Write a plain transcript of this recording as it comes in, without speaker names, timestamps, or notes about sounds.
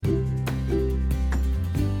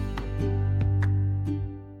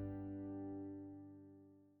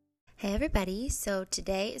everybody. So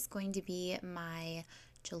today is going to be my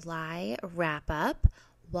July wrap up.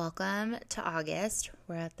 Welcome to August.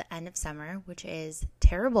 We're at the end of summer, which is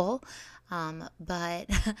terrible. But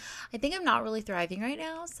I think I'm not really thriving right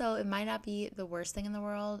now. So it might not be the worst thing in the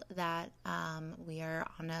world that we are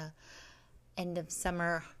on a end of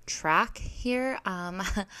summer track here.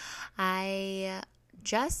 I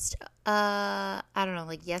just, I don't know,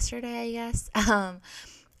 like yesterday, I guess,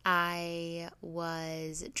 I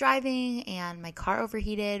was driving and my car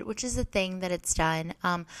overheated, which is a thing that it's done.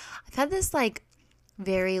 I've had this like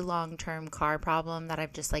very long-term car problem that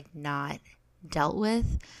I've just like not dealt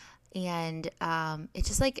with. And it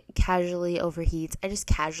just like casually overheats. I just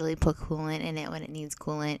casually put coolant in it when it needs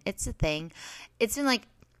coolant. It's a thing. It's been like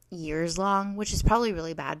years long, which is probably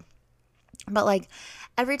really bad. But like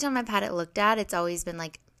every time I've had it looked at, it's always been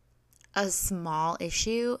like a small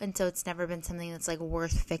issue, and so it's never been something that's like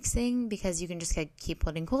worth fixing because you can just like keep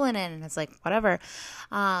putting coolant in and it's like whatever.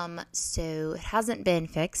 So it hasn't been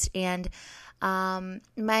fixed, and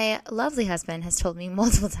my lovely husband has told me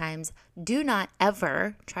multiple times, do not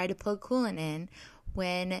ever try to put coolant in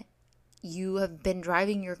when you have been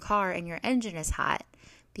driving your car and your engine is hot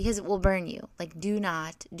because it will burn you. Like, do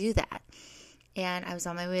not do that. And I was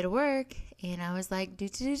on my way to work and I was like,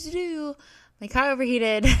 my car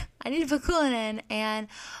overheated. I need to put coolant in and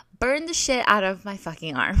burn the shit out of my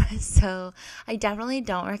fucking arm. So I definitely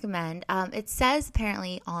don't recommend. It says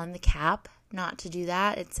apparently on the cap not to do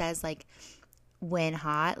that. It says like when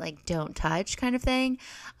hot, like don't touch kind of thing.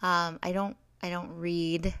 I don't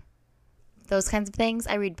read those kinds of things.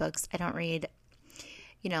 I read books. I don't read,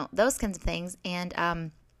 those kinds of things.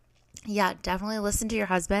 And yeah, definitely listen to your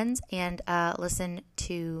husbands and listen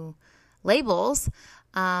to labels.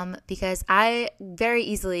 Because I very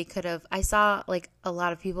easily could have, I saw like a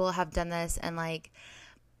lot of people have done this and like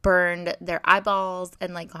burned their eyeballs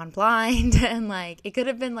and like gone blind and like it could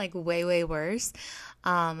have been like way, way worse.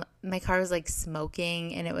 My car was like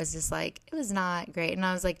smoking and it was just like, it was not great. And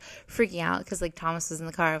I was like freaking out because like Thomas was in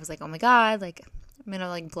the car. I was like, oh my God, like I'm gonna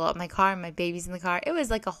like blow up my car and my baby's in the car. It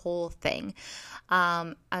was like a whole thing.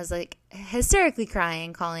 I was like hysterically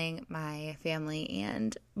crying, calling my family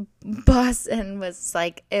and boss, and was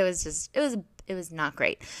like, it was not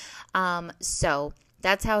great. So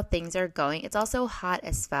that's how things are going. It's also hot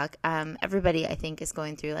as fuck. Everybody I think is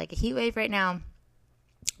going through like a heat wave right now.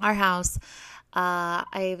 Our house,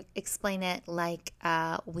 I explain it like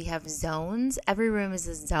we have zones. Every room is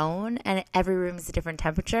a zone and every room is a different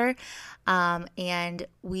temperature. And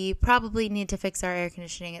we probably need to fix our air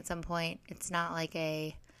conditioning at some point. It's not like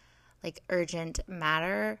a urgent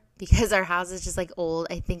matter because our house is just like old.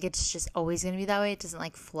 I think it's just always going to be that way. It doesn't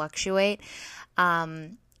like fluctuate.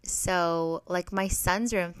 So like my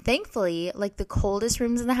son's room, thankfully, like the coldest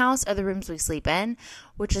rooms in the house are the rooms we sleep in,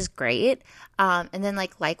 which is great. And then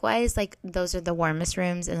like likewise, like those are the warmest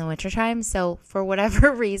rooms in the wintertime. So for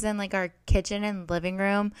whatever reason, like our kitchen and living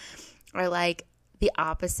room are like the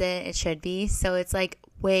opposite it should be. So it's like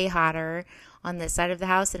way hotter on this side of the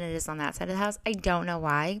house than it is on that side of the house. I don't know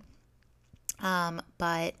why.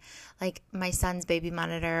 But like my son's baby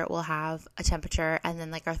monitor will have a temperature and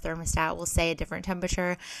then like our thermostat will say a different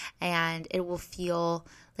temperature and it will feel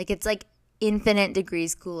like it's like infinite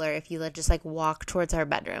degrees cooler if you just like walk towards our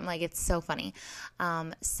bedroom. Like it's so funny.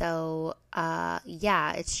 Yeah,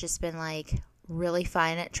 it's just been like really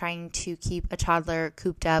fun at trying to keep a toddler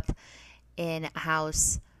cooped up in a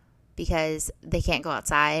house because they can't go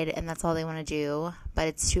outside and that's all they want to do, but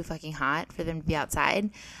it's too fucking hot for them to be outside.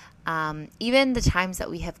 Even the times that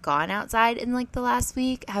we have gone outside in like the last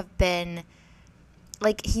week have been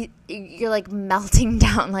like you're like melting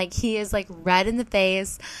down. Like he is like red in the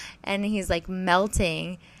face and he's like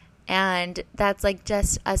melting, and that's like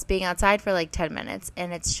just us being outside for like 10 minutes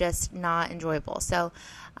and it's just not enjoyable. So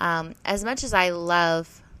as much as I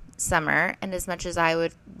love summer and as much as I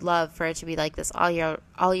would love for it to be like this all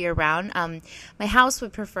year round, my house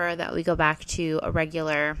would prefer that we go back to a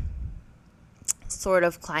regular sort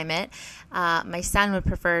of climate. My son would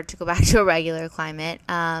prefer to go back to a regular climate.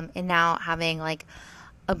 And now having like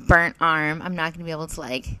a burnt arm, I'm not going to be able to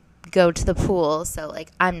like go to the pool. So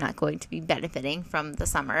like I'm not going to be benefiting from the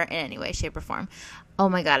summer in any way, shape, or form. Oh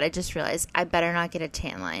my God, I just realized I better not get a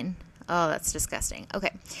tan line. Oh, that's disgusting.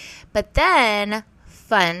 Okay. But then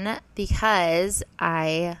fun because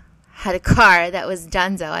I had a car that was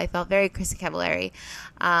donezo. I felt very Chrissy Cavallari.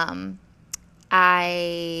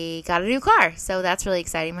 I got a new car, so that's really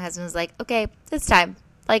exciting. My husband was like, okay, it's time.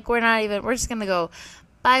 Like, we're just going to go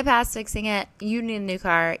bypass fixing it. You need a new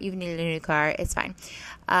car. You've needed a new car. It's fine.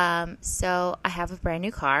 So I have a brand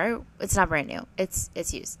new car. It's not brand new. It's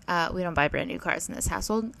used. We don't buy brand new cars in this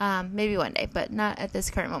household. Maybe one day, but not at this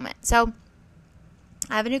current moment. So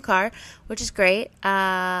I have a new car, which is great.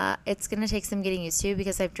 It's going to take some getting used to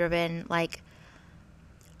because I've driven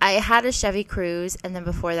I had a Chevy Cruze, and then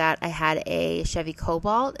before that I had a Chevy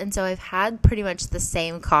Cobalt. And so I've had pretty much the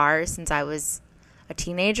same car since I was a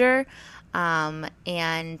teenager.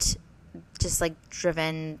 And just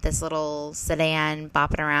driven this little sedan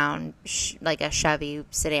bopping around like a Chevy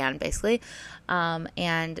sedan basically.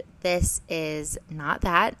 And this is not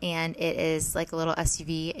that, and it is like a little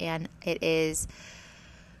SUV, and it is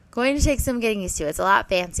going to take some getting used to. It's a lot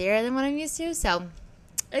fancier than what I'm used to, so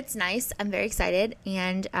it's nice. I'm very excited,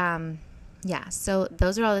 and yeah, so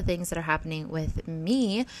those are all the things that are happening with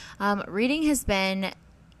me. Reading has been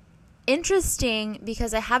interesting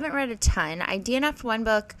because I haven't read a ton. I DNF'd one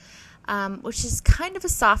book, which is kind of a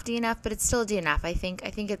soft DNF, but it's still a DNF. I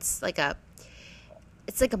think it's like a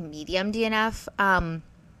medium DNF.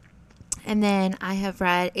 And then I have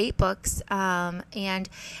read 8 books, and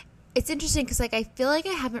it's interesting because I feel like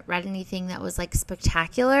I haven't read anything that was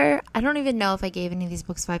spectacular. I don't even know if I gave any of these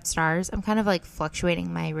books 5 stars. I'm kind of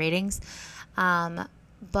fluctuating my ratings,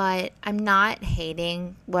 but I'm not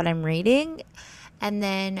hating what I'm reading. And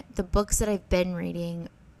then the books that I've been reading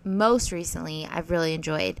most recently, I've really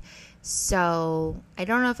enjoyed. So I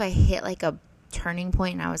don't know if I hit a turning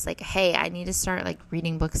point and I was like, hey, I need to start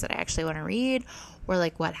reading books that I actually want to read, or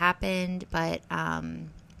what happened, but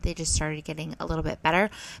they just started getting a little bit better.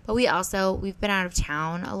 But we've been out of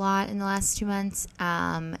town a lot in the last 2 months,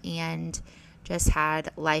 and just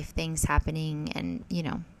had life things happening and,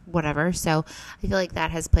 whatever. So I feel like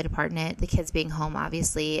that has played a part in it. The kids being home,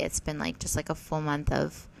 obviously, it's been just a full month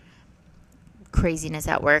of craziness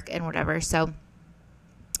at work and whatever. So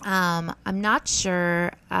I'm not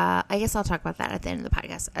sure. I guess I'll talk about that at the end of the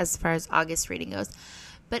podcast as far as August reading goes.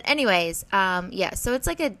 But anyways, yeah, so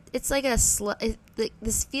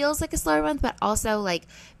this feels like a slower month, but also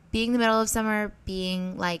being the middle of summer,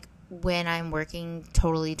 being when I'm working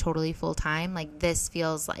totally full time, this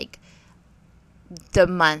feels like the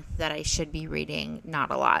month that I should be reading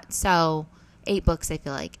not a lot. So 8 books I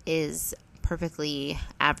feel like is perfectly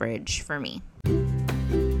average for me.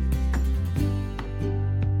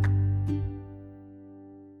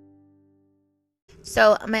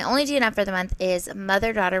 So my only DNF for the month is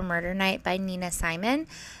Mother-Daughter Murder Night by Nina Simon.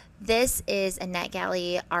 This is a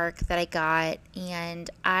NetGalley arc that I got, and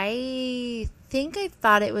I think I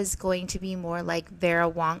thought it was going to be more like Vera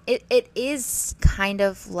Wong. It is kind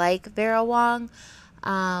of like Vera Wong,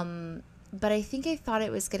 but I think I thought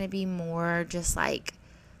it was going to be more just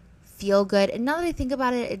feel good. And now that I think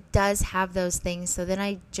about it, it does have those things, so then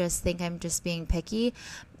I just think I'm just being picky.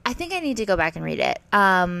 I think I need to go back and read it.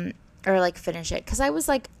 Or finish it, because I was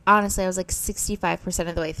honestly I was 65%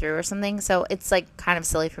 of the way through or something, so it's kind of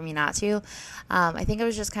silly for me not to. I think I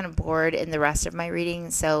was just kind of bored in the rest of my reading,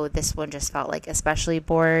 so this one just felt especially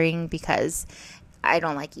boring because I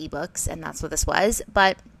don't like ebooks, and that's what this was.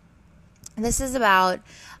 But this is about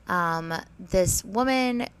this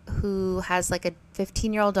woman who has a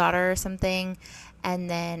 15-year-old daughter or something, and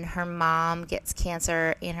then her mom gets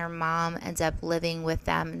cancer, and her mom ends up living with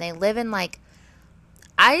them, and they live in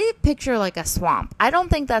I picture a swamp. I don't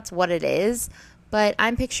think that's what it is, but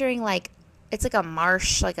I'm picturing it's a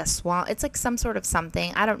marsh, a swamp. It's some sort of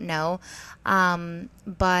something. I don't know. And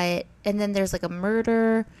then there's a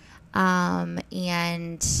murder, and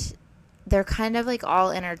they're kind of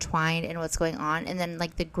all intertwined in what's going on. And then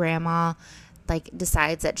the grandma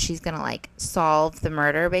decides that she's going to solve the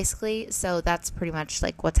murder basically. So that's pretty much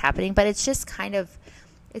what's happening, but it's just kind of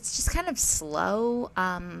slow.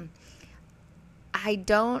 I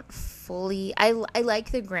don't fully, I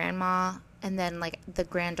like the grandma, and then the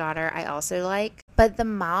granddaughter I also like, but the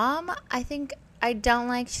mom I think I don't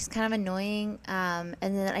like. She's kind of annoying, and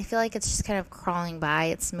then I feel like it's just kind of crawling by.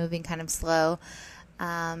 It's moving kind of slow,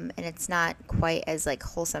 and it's not quite as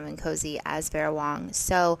wholesome and cozy as Vera Wong.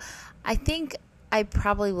 So I think I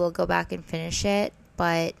probably will go back and finish it,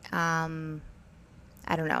 but I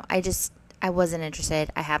don't know. I wasn't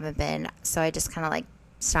interested. I haven't been, so I just kind of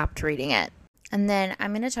stopped reading it. And then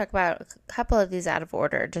I'm going to talk about a couple of these out of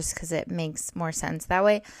order just because it makes more sense that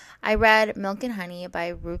way. I read Milk and Honey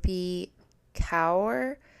by Rupi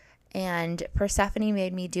Kaur, and Persephone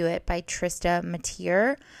Made Me Do It by Trista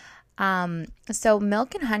Mateer. So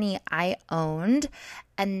Milk and Honey I owned,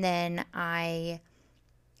 and then I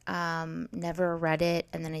never read it,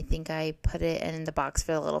 and then I think I put it in the box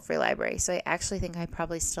for the Little Free Library. So I actually think I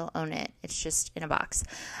probably still own it. It's just in a box.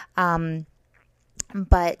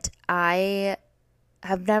 but I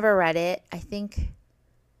have never read it.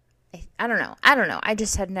 I don't know. I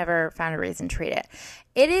just had never found a reason to read it.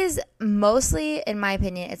 It is mostly, in my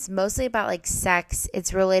opinion, it's mostly about like sex.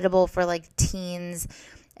 It's relatable for like teens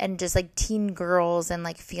and just like teen girls and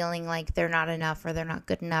like feeling like they're not enough or they're not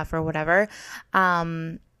good enough or whatever.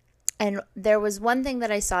 And there was one thing that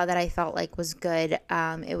I saw that I felt like was good.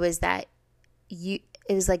 It was that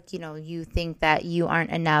it was like, you think that you aren't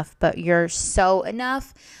enough, but you're so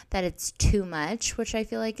enough that it's too much, which I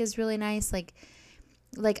feel like is really nice. Like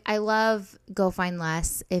I love go find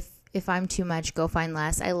less. If I'm too much, go find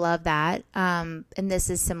less. I love that. And this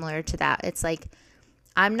is similar to that. It's like,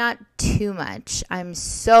 I'm not too much. I'm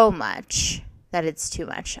so much that it's too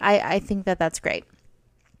much. I think that that's great.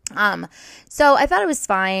 So I thought it was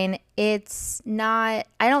fine. It's not,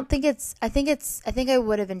 I think I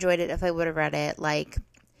would have enjoyed it if I would have read it like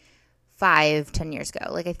 5-10 years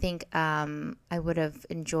ago. Like I think, I would have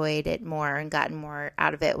enjoyed it more and gotten more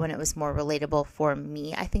out of it when it was more relatable for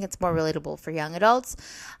me. I think it's more relatable for young adults.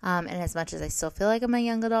 And as much as I still feel like I'm a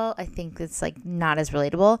young adult, I think it's like not as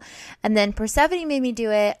relatable. And then Persephone made me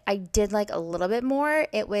do it. I did like a little bit more.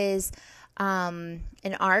 It was,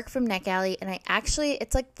 an arc from NetGalley, and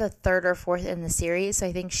it's like the third or fourth in the series, so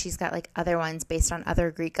I think she's got like other ones based on other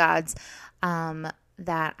Greek gods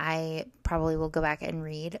that I probably will go back and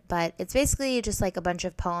read, but it's basically just like a bunch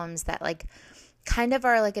of poems that like kind of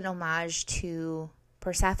are like an homage to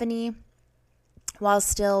Persephone while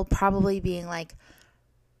still probably being like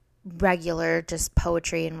regular just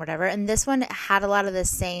poetry and whatever. And this one had a lot of the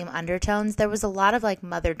same undertones. There was a lot of like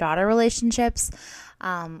mother-daughter relationships,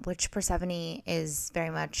 which Persephone is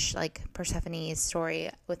very much like Persephone's story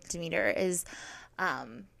with Demeter is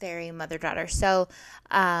very mother-daughter. So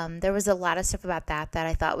there was a lot of stuff about that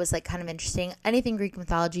I thought was like kind of interesting. Anything Greek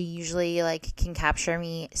mythology usually like can capture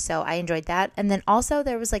me, so I enjoyed that. And then also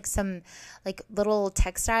there was like some like little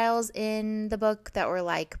textiles in the book that were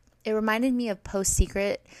like, it reminded me of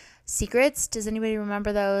Secrets. Does anybody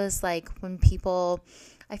remember those? Like when people,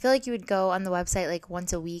 I feel like you would go on the website like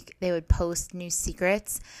once a week, they would post new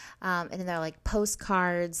secrets. And then they're like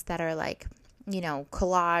postcards that are like,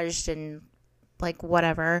 collaged and like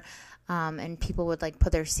whatever. And people would like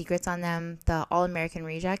put their secrets on them. The All American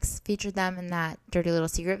Rejects featured them in that Dirty Little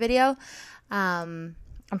Secret video. I'm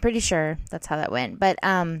pretty sure that's how that went. But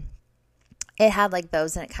it had like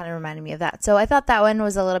those, and it kind of reminded me of that. So I thought that one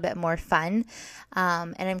was a little bit more fun.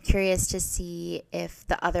 And I'm curious to see if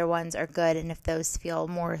the other ones are good and if those feel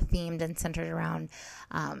more themed and centered around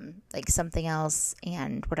like something else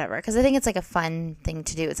and whatever. Because I think it's like a fun thing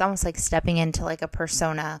to do. It's almost like stepping into like a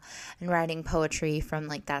persona and writing poetry from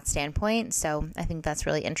like that standpoint. So I think that's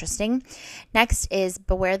really interesting. Next is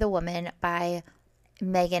Beware the Woman by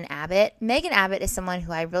Megan Abbott. Megan Abbott is someone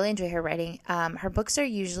who I really enjoy her writing. Her books are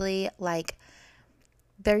usually like,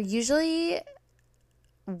 they're usually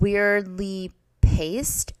weirdly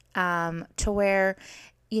paced to where,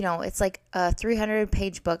 it's like a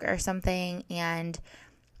 300-page book or something, and,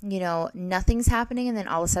 nothing's happening, and then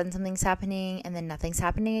all of a sudden something's happening, and then nothing's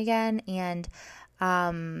happening again. And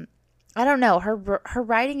I don't know, her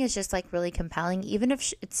writing is just like really compelling, even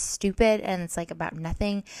if it's stupid and it's like about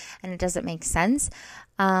nothing and it doesn't make sense.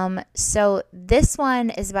 So this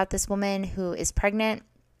one is about this woman who is pregnant,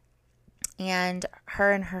 and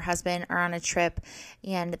her husband are on a trip,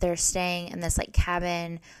 and they're staying in this like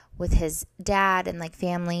cabin with his dad and like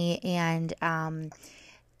family, and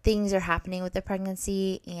things are happening with the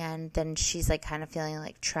pregnancy, and then she's like kind of feeling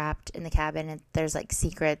like trapped in the cabin, and there's like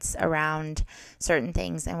secrets around certain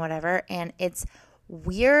things and whatever, and it's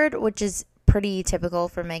weird, which is pretty typical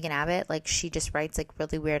for Megan Abbott. Like she just writes like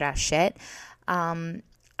really weird ass shit.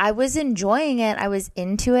 I was enjoying it. I was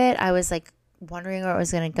into it. I was like wondering where it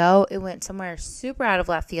was going to go. It went somewhere super out of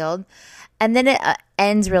left field, and then it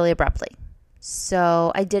ends really abruptly.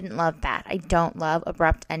 So I didn't love that. I don't love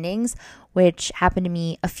abrupt endings, which happened to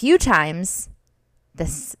me a few times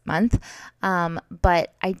this month.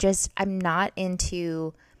 But I'm not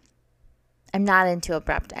into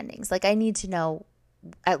abrupt endings. Like I need to know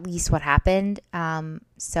at least what happened.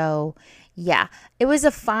 So yeah, it was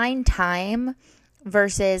a fine time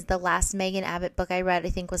versus the last Megan Abbott book I read,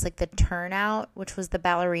 I think was like The Turnout, which was the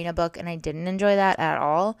ballerina book, and I didn't enjoy that at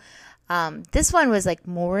all. This one was like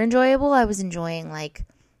more enjoyable. I was enjoying like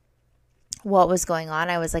what was going on.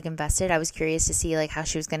 I was like invested. I was curious to see like how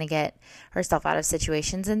she was going to get herself out of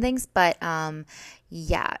situations and things. But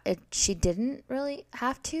she didn't really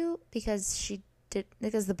have to because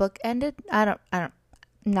the book ended.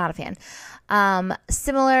 Not a fan.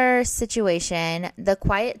 Similar situation, The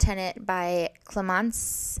Quiet Tenant by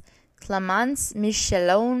Clemence Clemence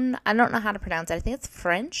Michelon. I don't know how to pronounce it. I think it's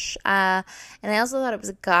French. And I also thought it was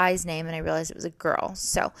a guy's name, and I realized it was a girl.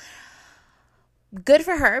 So good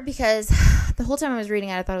for her, because the whole time I was reading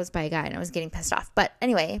it, I thought it was by a guy, and I was getting pissed off. But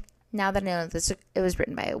anyway, now that I know this, it was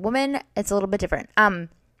written by a woman, it's a little bit different.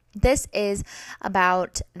 This is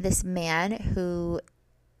about this man who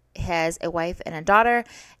has a wife and a daughter,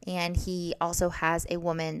 and he also has a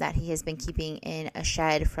woman that he has been keeping in a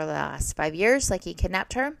shed for the last 5 years. Like, he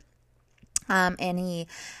kidnapped her, and he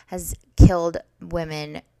has killed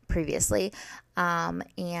women previously,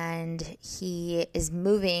 and he is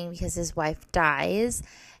moving because his wife dies,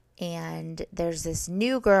 and there's this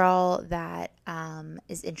new girl that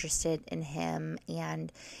is interested in him,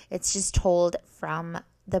 and it's just told from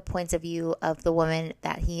the points of view of the woman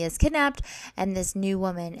that he has kidnapped, and this new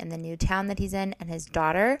woman in the new town that he's in, and his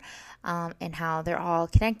daughter, and how they're all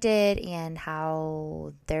connected, and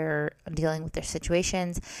how they're dealing with their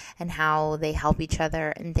situations, and how they help each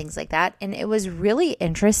other, and things like that. And it was really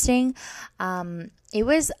interesting. It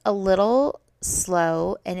was a little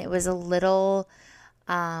slow, and it was a little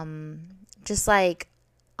just like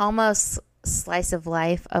almost slice of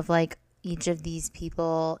life of like each of these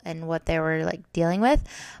people and what they were like dealing with.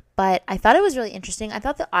 But I thought it was really interesting. I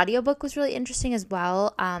thought the audiobook was really interesting as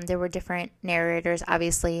well. There were different narrators,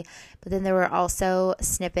 obviously, but then there were also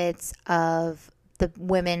snippets of the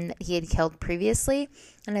women that he had killed previously,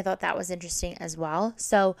 and I thought that was interesting as well.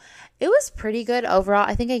 So it was pretty good overall.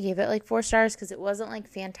 I think I gave it like 4 stars because it wasn't like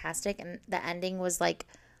fantastic, and the ending was like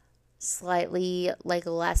slightly like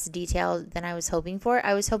less detailed than I was hoping for.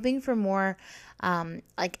 I was hoping for more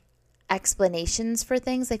like explanations for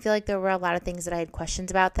things. I feel like there were a lot of things that I had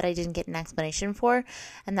questions about that I didn't get an explanation for,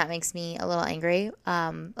 and that makes me a little angry,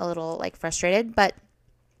 a little like frustrated. But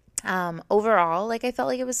overall, like, I felt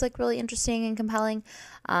like it was like really interesting and compelling.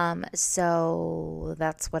 So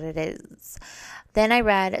that's what it is. Then I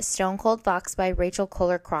read Stone Cold Fox by Rachel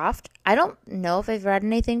Kohler Croft. I don't know if I've read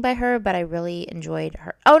anything by her, but I really enjoyed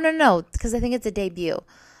her. Oh, no, because I think it's a debut.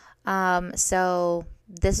 So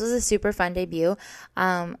this was a super fun debut.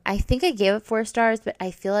 I think I gave it 4 stars, but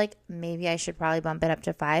I feel like maybe I should probably bump it up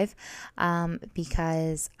to 5,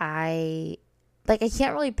 because I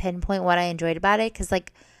can't really pinpoint what I enjoyed about it, because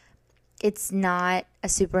like it's not a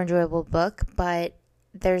super enjoyable book, but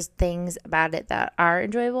there's things about it that are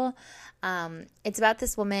enjoyable. It's about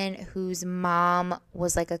this woman whose mom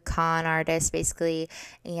was like a con artist basically,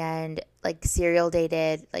 and like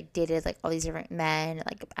dated like all these different men,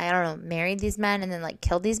 like, I don't know, married these men and then like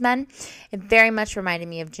killed these men. It very much reminded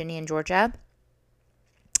me of Ginny and Georgia,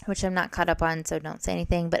 which I'm not caught up on, so don't say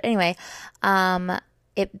anything. But anyway,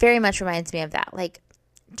 it very much reminds me of that, like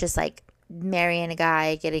just like marrying a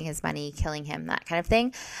guy, getting his money, killing him, that kind of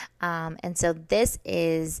thing. And so this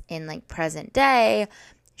is in like present day.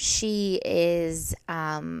 She is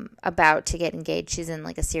about to get engaged. She's in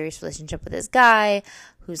like a serious relationship with this guy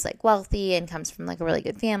who's like wealthy and comes from like a really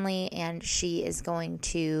good family, and she is going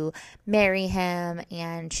to marry him,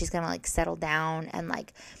 and she's gonna like settle down, and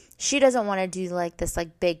like she doesn't want to do like this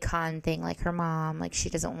like big con thing like her mom. Like, she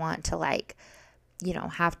doesn't want to like, you know,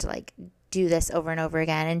 have to like do this over and over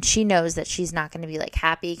again, and she knows that she's not going to be like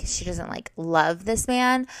happy because she doesn't like love this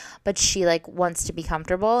man, but she like wants to be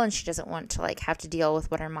comfortable, and she doesn't want to like have to deal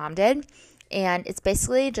with what her mom did. And it's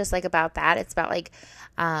basically just like about that. It's about like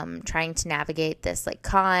trying to navigate this like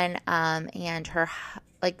con, and her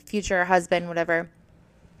like future husband, whatever.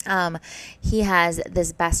 He has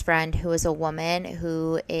this best friend who is a woman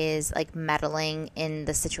who is like meddling in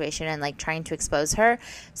the situation and like trying to expose her.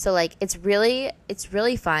 So like it's really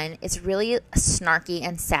fun. It's really snarky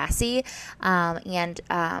and sassy, and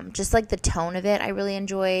just like the tone of it I really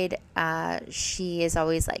enjoyed. She is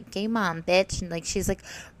always like, "Gay mom, bitch," and like she's like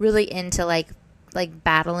really into like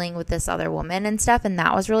battling with this other woman and stuff, and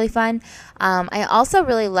that was really fun. I also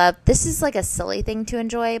really love, this is like a silly thing to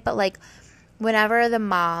enjoy, but like whenever the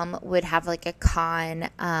mom would have like a con,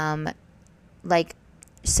 like,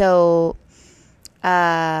 so,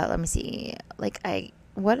 let me see, like,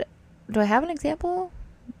 what, do I have an example?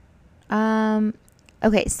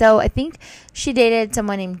 Okay, so I think she dated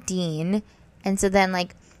someone named Dean, and so then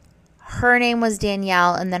like her name was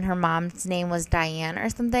Danielle, and then her mom's name was Diane or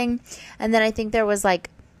something, and then I think there was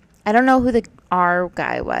like, I don't know who the R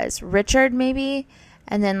guy was, Richard maybe,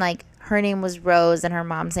 and then like her name was Rose and her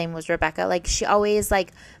mom's name was Rebecca. Like, she always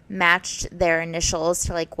like matched their initials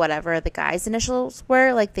to like whatever the guy's initials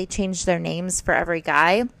were. Like, they changed their names for every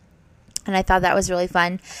guy, and I thought that was really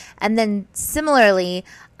fun. And then similarly,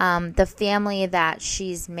 the family that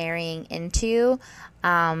she's marrying into,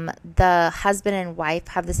 the husband and wife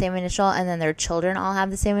have the same initial, and then their children all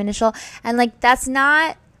have the same initial. And like, that's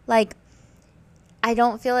not like I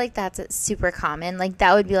don't feel like that's super common. Like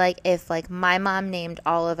that would be like if like my mom named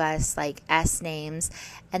all of us like S names,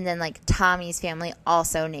 and then like Tommy's family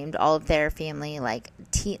also named all of their family like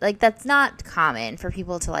T. Like that's not common for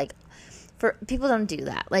people to like. For people don't do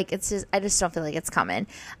that. Like it's just I just don't feel like it's common.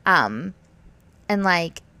 And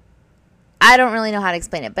like I don't really know how to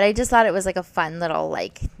explain it, but I just thought it was like a fun little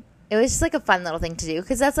like it was just like a fun little thing to do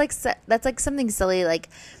because that's like something silly like.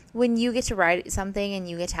 When you get to write something and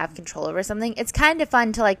you get to have control over something, it's kind of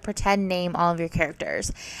fun to like pretend name all of your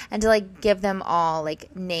characters and to like give them all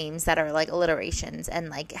like names that are like alliterations and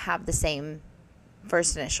like have the same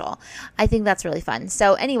first initial. I think that's really fun.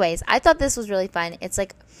 So anyways, I thought this was really fun. It's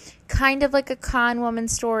like kind of like a con woman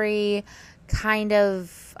story, kind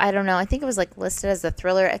of, I don't know. I think it was like listed as a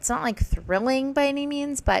thriller. It's not like thrilling by any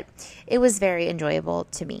means, but it was very enjoyable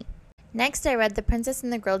to me. Next, I read The Princess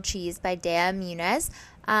and the Grilled Cheese by Dea Munez.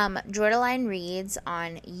 Jordaline Reads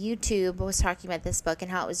on YouTube was talking about this book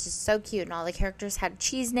and how it was just so cute and all the characters had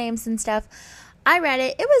cheese names and stuff. I read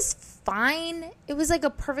it. It was fine. It was like a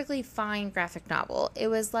perfectly fine graphic novel. It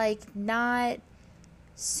was like not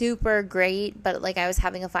super great, but like I was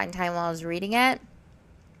having a fine time while I was reading it.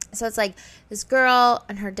 So it's like this girl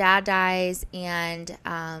and her dad dies and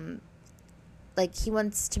like he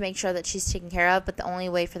wants to make sure that she's taken care of, but the only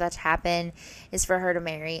way for that to happen is for her to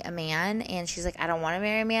marry a man. And she's like, I don't want to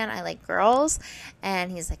marry a man. I like girls. And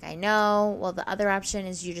he's like, I know. Well, the other option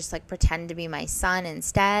is you just like pretend to be my son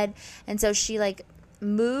instead. And so she like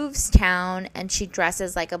moves town and she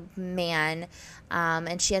dresses like a man.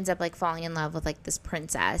 And she ends up like falling in love with like this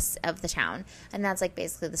princess of the town. And that's like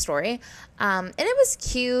basically the story. And it was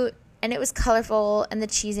cute and it was colorful and the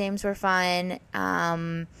cheese names were fun.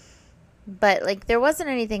 But like there wasn't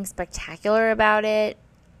anything spectacular about it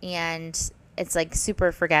and it's like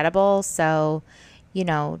super forgettable. So, you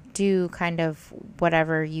know, do kind of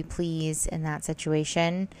whatever you please in that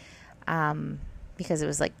situation. Because it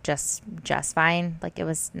was like just fine. Like it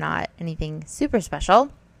was not anything super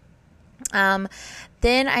special. Then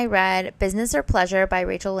I read Business or Pleasure by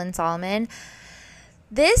Rachel Lynn Solomon.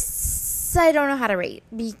 This I don't know how to rate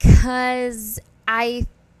because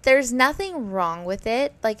there's nothing wrong with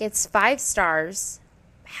it. Like it's 5 stars.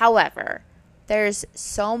 However, there's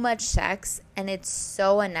so much sex and it's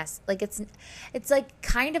so unnecessary. Like it's like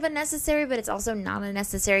kind of unnecessary, but it's also not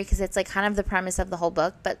unnecessary because it's like kind of the premise of the whole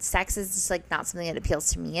book. But sex is just like not something that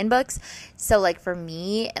appeals to me in books. So like for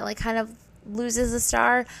me, it like kind of loses a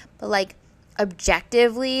star. But like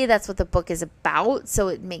objectively, that's what the book is about. So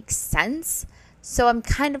it makes sense. So I'm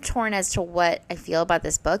kind of torn as to what I feel about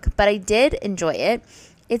this book, but I did enjoy it.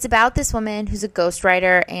 It's about this woman who's a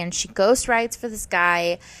ghostwriter, and she ghostwrites for this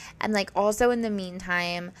guy. And, like, also in the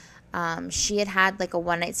meantime, she had like, a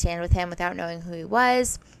one-night stand with him without knowing who he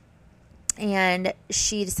was. And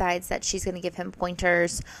she decides that she's going to give him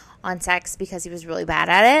pointers on sex because he was really bad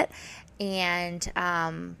at it.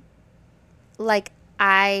 And, like,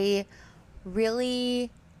 I really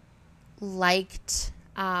liked...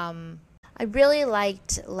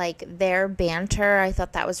 like their banter. I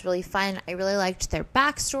thought that was really fun. I really liked their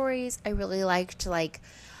backstories. I really liked like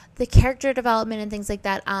the character development and things like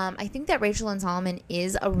that. I think that Rachel Lynn Solomon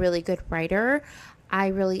is a really good writer. I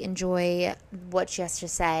really enjoy what she has to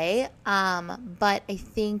say. But I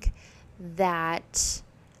think that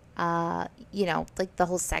you know, like the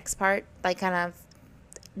whole sex part, like kind of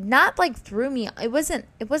not like threw me. It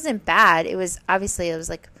wasn't bad. It was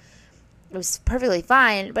perfectly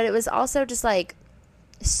fine, but it was also just like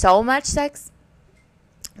so much sex,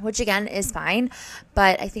 which again is fine,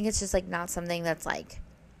 but I think it's just like not something that's like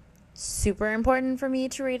super important for me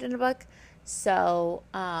to read in a book. So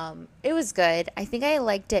it was good. I think I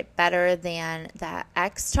liked it better than the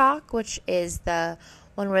X Talk, which is the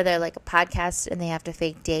one where they're like a podcast and they have to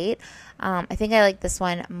fake date. I think I like this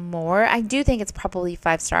one more. I do think it's probably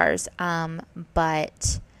 5 stars,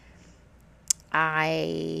 but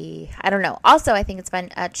I don't know. Also, I think it's fun.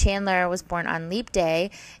 Chandler was born on Leap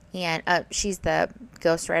Day, and she's the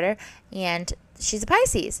ghostwriter, and she's a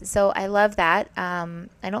Pisces. So I love that.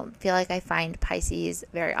 I don't feel like I find Pisces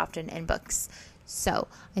very often in books. So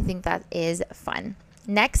I think that is fun.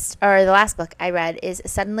 Next, or the last book I read is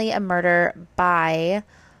Suddenly a Murder by...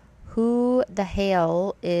 Who the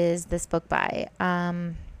hell is this book by?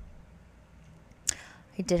 I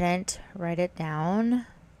didn't write it down.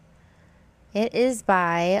 It is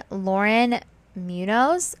by Lauren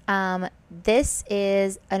Munoz. This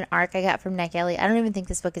is an arc I got from NetGalley. I don't even think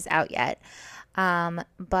this book is out yet.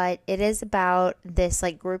 But it is about this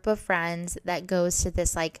like group of friends that goes to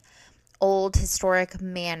this like old historic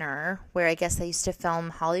manor where I guess they used to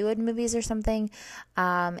film Hollywood movies or something.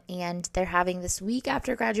 And they're having this week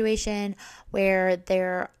after graduation where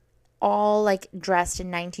they're all like dressed in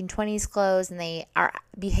 1920s clothes and they are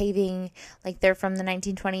behaving like they're from the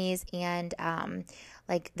 1920s, and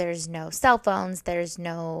like there's no cell phones, there's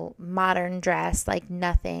no modern dress, like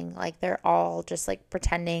nothing, like they're all just like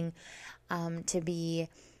pretending to be,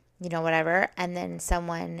 you know, whatever. And then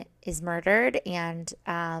someone is murdered, and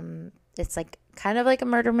it's like kind of like a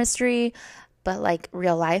murder mystery, but like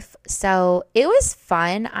real life. So it was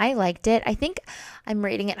fun. I liked it. I think I'm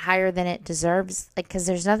rating it higher than it deserves, like, because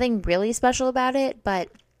there's nothing really special about it. But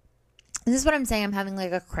this is what I'm saying. I'm having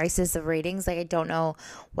like a crisis of ratings. Like, I don't know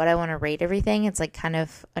what I want to rate everything. It's like kind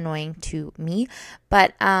of annoying to me.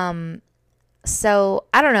 But so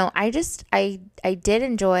I don't know. I did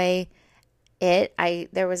enjoy it.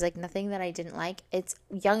 There was like nothing that I didn't like. It's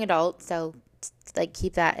young adult, so like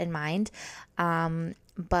keep that in mind.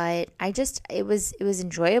 But it was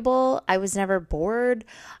enjoyable. I was never bored.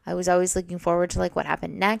 I was always looking forward to like what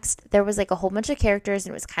happened next. There was like a whole bunch of characters,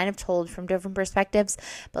 and it was kind of told from different perspectives,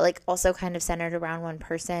 but like also kind of centered around one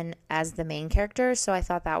person as the main character. So I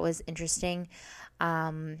thought that was interesting.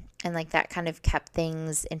 And like that kind of kept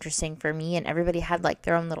things interesting for me, and everybody had like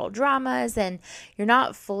their own little dramas, and you're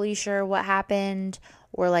not fully sure what happened,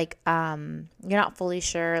 or like you're not fully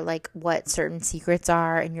sure like what certain secrets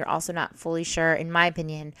are, and you're also not fully sure, in my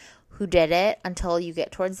opinion, who did it until you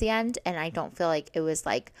get towards the end. And I don't feel like it was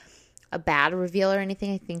like a bad reveal or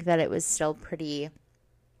anything. I think that was still pretty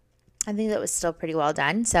well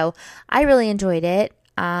done. So I really enjoyed it.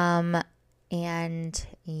 And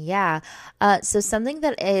yeah, so something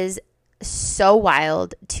that is so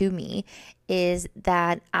wild to me is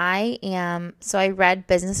that I read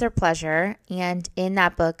Business or Pleasure, and in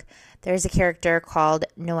that book, there's a character called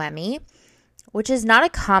Noemi, which is not a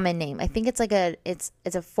common name. I think it's like it's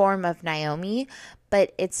a form of Naomi,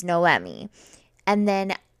 but it's Noemi. And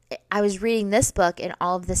then I was reading this book, and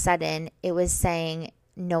all of a sudden it was saying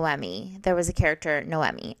Noemi. There was a character,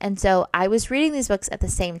 Noemi. And so I was reading these books at the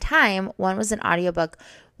same time. One was an audiobook,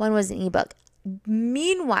 one was an ebook.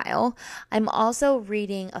 Meanwhile, I'm also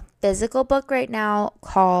reading a physical book right now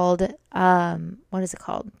called, what is it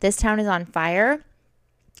called? This Town is on Fire,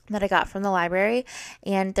 that I got from the library.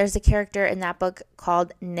 And there's a character in that book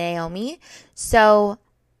called Naomi. So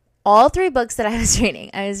all three books that I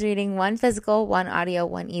was reading one physical, one audio,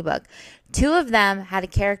 one ebook. Two of them had a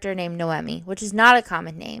character named Noemi, which is not a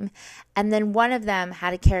common name. And then one of them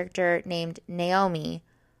had a character named Naomi,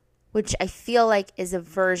 which I feel like is a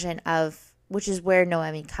version of, which is where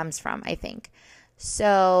Noemi comes from, I think.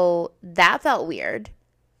 So that felt weird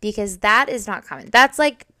because that is not common. That's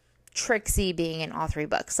like Trixie being in all three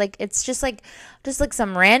books. Like, it's just like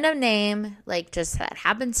some random name, like just that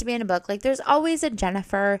happens to be in a book. Like, there's always a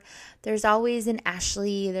Jennifer, there's always an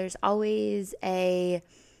Ashley, there's always a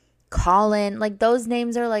Colin. Like, those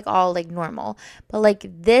names are like all like normal, but like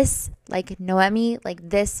this, like Noemi, like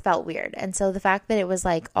this felt weird. And so the fact that it was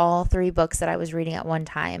like all three books that I was reading at one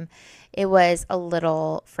time, it was a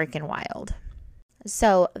little freaking wild.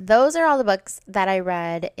 So those are all the books that I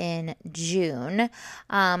read in June.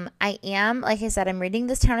 Like I said, I'm reading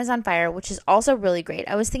This Town is on Fire, which is also really great.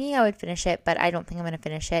 I was thinking I would finish it, but I don't think I'm going to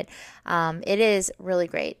finish it. It is really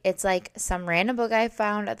great. It's like some random book I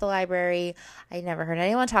found at the library. I never heard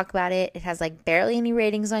anyone talk about it. It has like barely any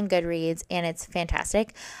ratings on Goodreads, and it's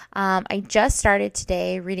fantastic. I just started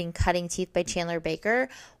today reading Cutting Teeth by Chandler Baker,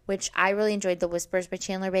 which I really enjoyed. The Whispers by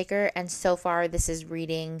Chandler Baker, and so far this is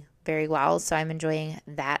reading very well, so I'm enjoying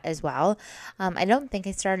that as well. I don't think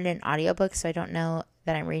I started an audiobook, so I don't know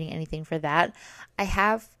that I'm reading anything for that. I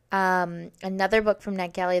have another book from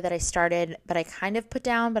NetGalley that I started, but I kind of put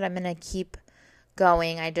down, but I'm going to keep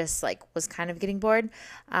going. I just like was kind of getting bored.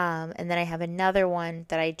 And then I have another one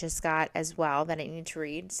that I just got as well that I need to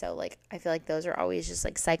read. So like I feel like those are always just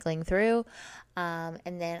like cycling through.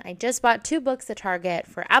 And then I just bought 2 books at Target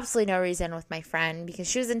for absolutely no reason with my friend because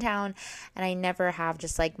she was in town, and I never have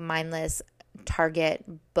just like mindless Target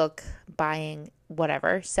book buying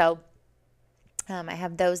whatever. So I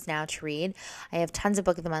have those now to read. I have tons of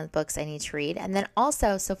Book of the Month books I need to read. And then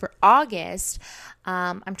also, so for August,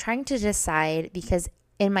 I'm trying to decide because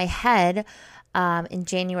in my head, in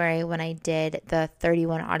January when I did the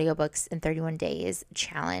 31 audiobooks in 31 days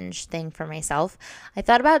challenge thing for myself, I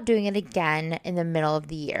thought about doing it again in the middle of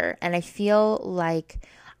the year. And I feel like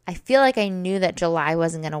I knew that July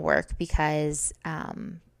wasn't going to work because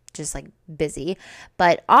just like busy.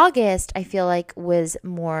 But August I feel like was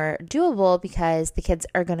more doable because the kids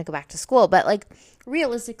are going to go back to school. But like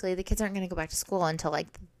realistically, the kids aren't going to go back to school until like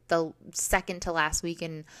the second to last week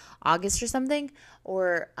in August or something,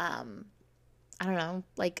 or I don't know,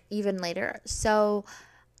 like even later. So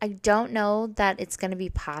I don't know that it's going to be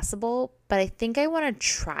possible, but I think I want to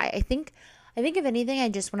try. I think if anything, I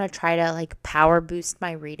just want to try to like power boost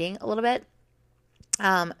my reading a little bit.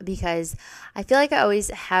 Because I feel like I always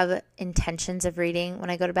have intentions of reading when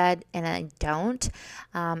I go to bed and I don't.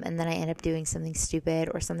 And then I end up doing something stupid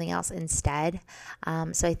or something else instead.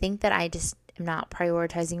 So I think that I just am not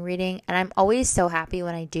prioritizing reading. And I'm always so happy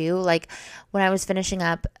when I do. Like when I was finishing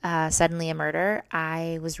up Suddenly a Murder,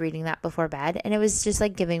 I was reading that before bed and it was just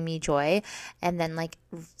like giving me joy. And then like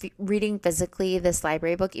reading physically this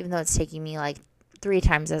library book, even though it's taking me like 3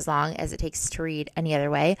 times as long as it takes to read any other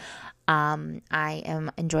way. I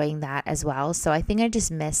am enjoying that as well. So I think I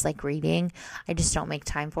just miss like reading. I just don't make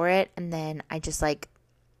time for it. And then I just like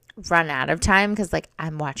run out of time because like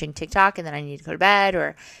I'm watching TikTok and then I need to go to bed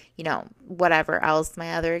or, whatever else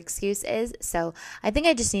my other excuse is. So I think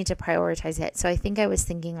I just need to prioritize it. So I think I was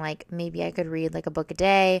thinking like maybe I could read like a book a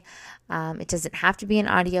day. It doesn't have to be an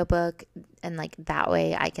audiobook. And like that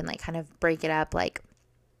way I can like kind of break it up. Like,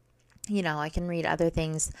 I can read other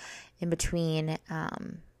things in between,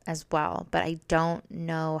 as well, but I don't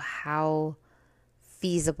know how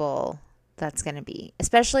feasible that's going to be,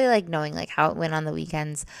 especially like knowing like how it went on the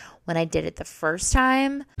weekends when I did it the first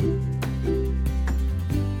time.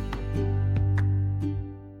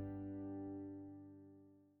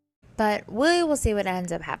 But we will see what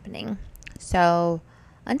ends up happening. So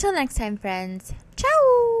until next time, friends,